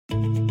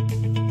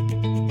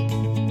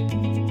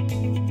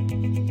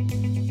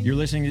You're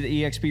listening to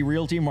the eXp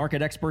Realty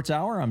Market Experts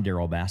Hour. I'm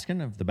Daryl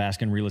Baskin of the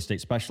Baskin Real Estate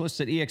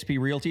Specialists at eXp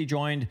Realty,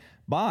 joined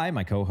by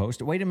my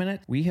co-host. Wait a minute.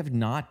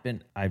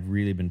 I've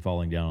really been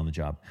falling down on the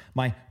job.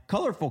 My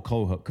colorful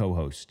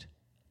co-host,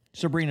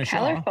 Sabrina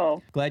Shaw.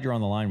 Glad you're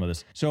on the line with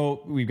us.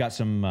 So we've got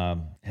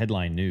some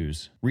headline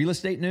news. Real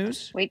estate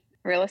news?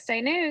 Real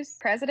estate news.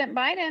 President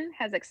Biden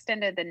has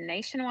extended the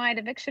nationwide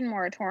eviction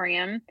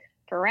moratorium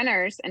for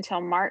renters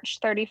until March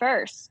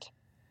 31st.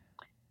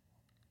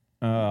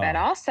 But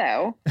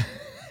also...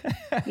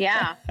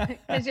 yeah,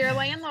 because you're a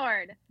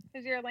landlord.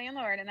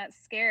 And that's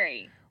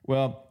scary.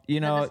 Well,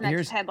 this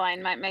next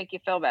headline might make you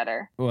feel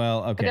better.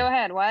 Well, okay. But go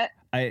ahead. What?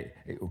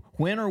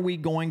 When are we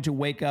going to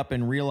wake up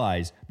and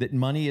realize that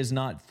money is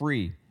not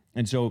free?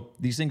 And so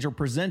these things are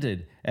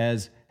presented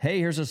as, hey,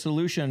 here's a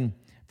solution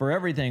for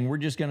everything. We're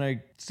just going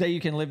to say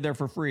you can live there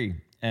for free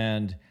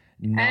and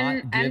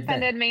not give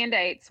unfunded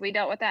mandates. We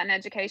dealt with that in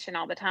education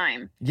all the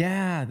time.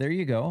 Yeah, there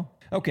you go.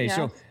 Okay, yeah.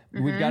 So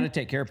we've got to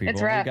take care of people.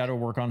 We've got to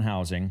work on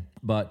housing.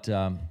 But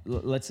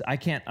I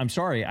can't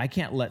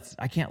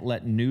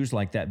let news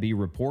like that be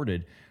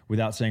reported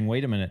without saying,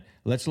 wait a minute,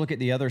 let's look at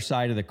the other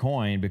side of the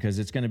coin because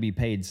it's going to be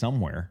paid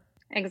somewhere.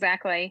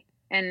 Exactly.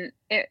 And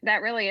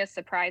that really is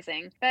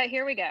surprising. But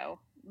here we go.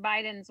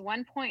 Biden's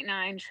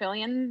 $1.9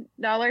 trillion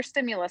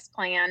stimulus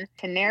plan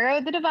to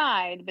narrow the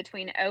divide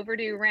between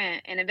overdue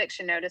rent and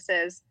eviction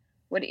notices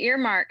would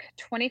earmark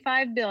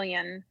 $25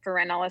 billion for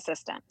rental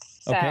assistance.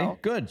 So okay,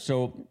 good.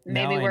 So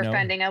maybe we're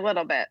funding a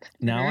little bit.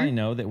 Now I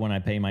know that when I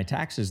pay my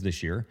taxes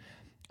this year,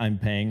 I'm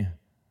paying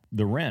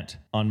the rent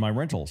on my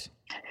rentals.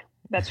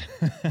 That's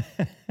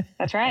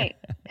right.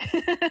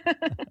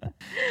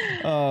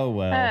 Oh,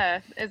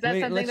 well. Is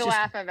that something to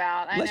laugh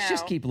about? Let's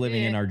just keep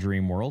living in our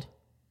dream world.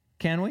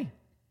 Can we?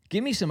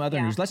 Give me some other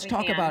news. Let's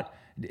talk about,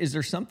 is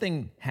there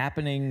something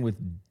happening with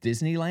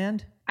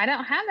Disneyland? I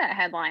don't have that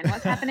headline.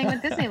 What's happening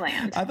with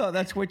Disneyland? I thought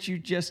that's what you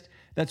just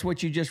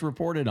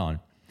reported on.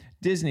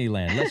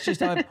 Disneyland. Let's just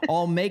have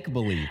all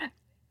make-believe.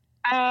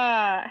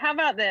 How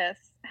about this?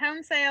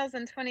 Home sales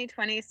in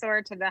 2020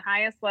 soared to the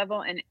highest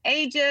level in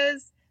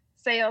ages.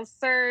 Sales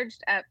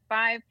surged at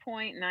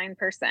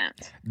 5.9%.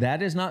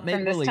 That is not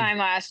make-believe. From this time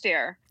last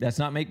year. That's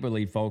not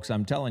make-believe, folks.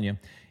 I'm telling you.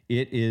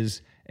 It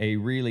is a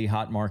really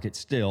hot market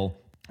still,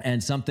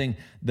 and something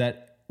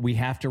that we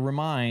have to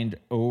remind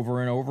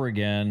over and over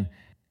again.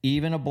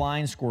 Even a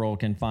blind squirrel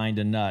can find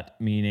a nut,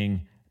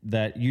 meaning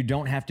that you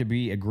don't have to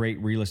be a great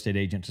real estate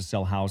agent to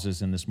sell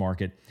houses in this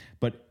market,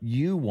 but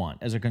you want,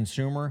 as a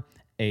consumer,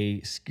 a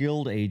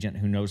skilled agent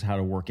who knows how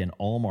to work in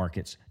all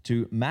markets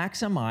to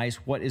maximize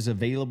what is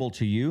available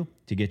to you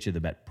to get you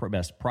the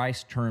best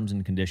price, terms,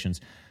 and conditions.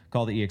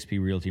 Call the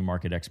eXp Realty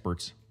Market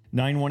Experts.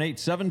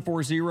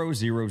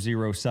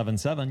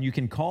 918-740-0077. You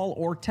can call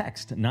or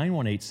text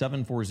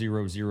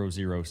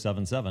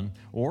 918-740-0077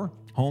 or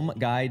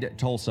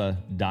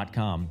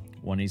homeguidetulsa.com.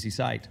 One easy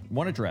site,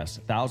 one address,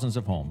 thousands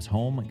of homes,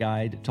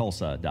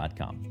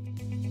 homeguidetulsa.com.